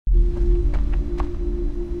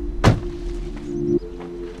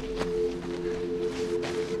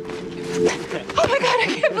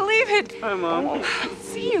it? Hi, Mom. Oh, I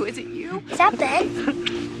see you. Is it you? Is that Ben?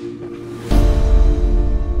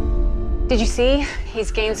 Did you see?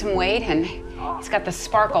 He's gained some weight and he's got the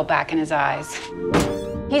sparkle back in his eyes.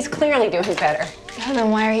 He's clearly doing better. Oh,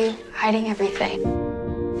 then why are you hiding everything?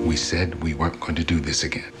 We said we weren't going to do this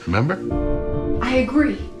again, remember? I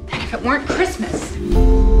agree. And if it weren't Christmas,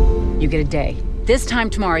 you get a day. This time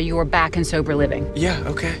tomorrow, you are back in sober living. Yeah,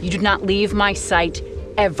 okay. You do not leave my sight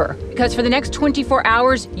ever. Because for the next 24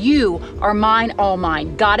 hours, you are mine, all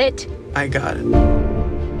mine. Got it? I got it.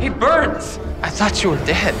 Hey, Burns! I thought you were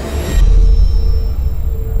dead.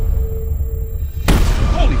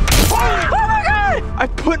 Holy oh my God! I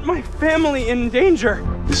put my family in danger.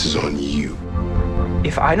 This is on you.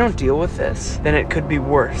 If I don't deal with this, then it could be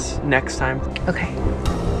worse next time. Okay.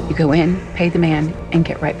 You go in, pay the man, and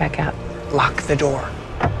get right back out. Lock the door.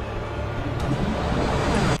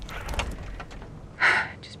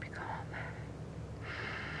 Just be calm.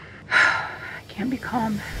 I can't be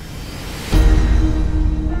calm.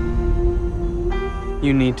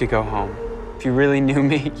 You need to go home. If you really knew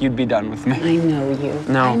me, you'd be done with me. I know you.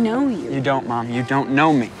 No. I know you. You don't, Mom. You don't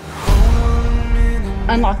know me.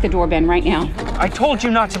 Unlock the door, Ben, right now. I told you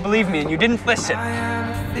not to believe me, and you didn't listen.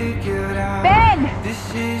 Ben!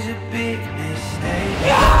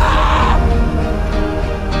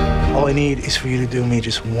 All I need is for you to do me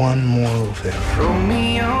just one more little favor.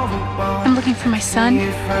 I'm looking for my son.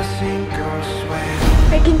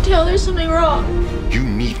 I can tell there's something wrong. You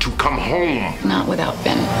need to come home. Not without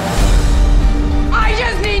Ben. I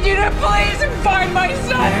just need you to please find my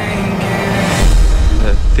son!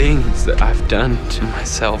 The things that I've done to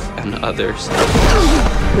myself and others.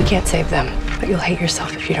 We can't save them, but you'll hate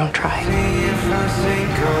yourself if you don't try.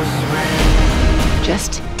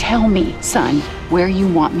 Just tell me, son, where you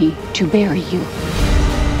want me to bury you.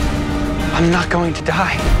 I'm not going to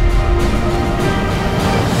die.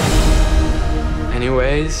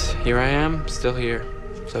 Anyways, here I am, still here.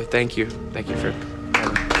 So thank you. Thank you for...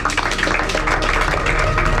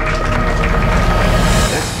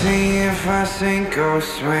 Let's see if I sink or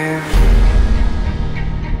swim.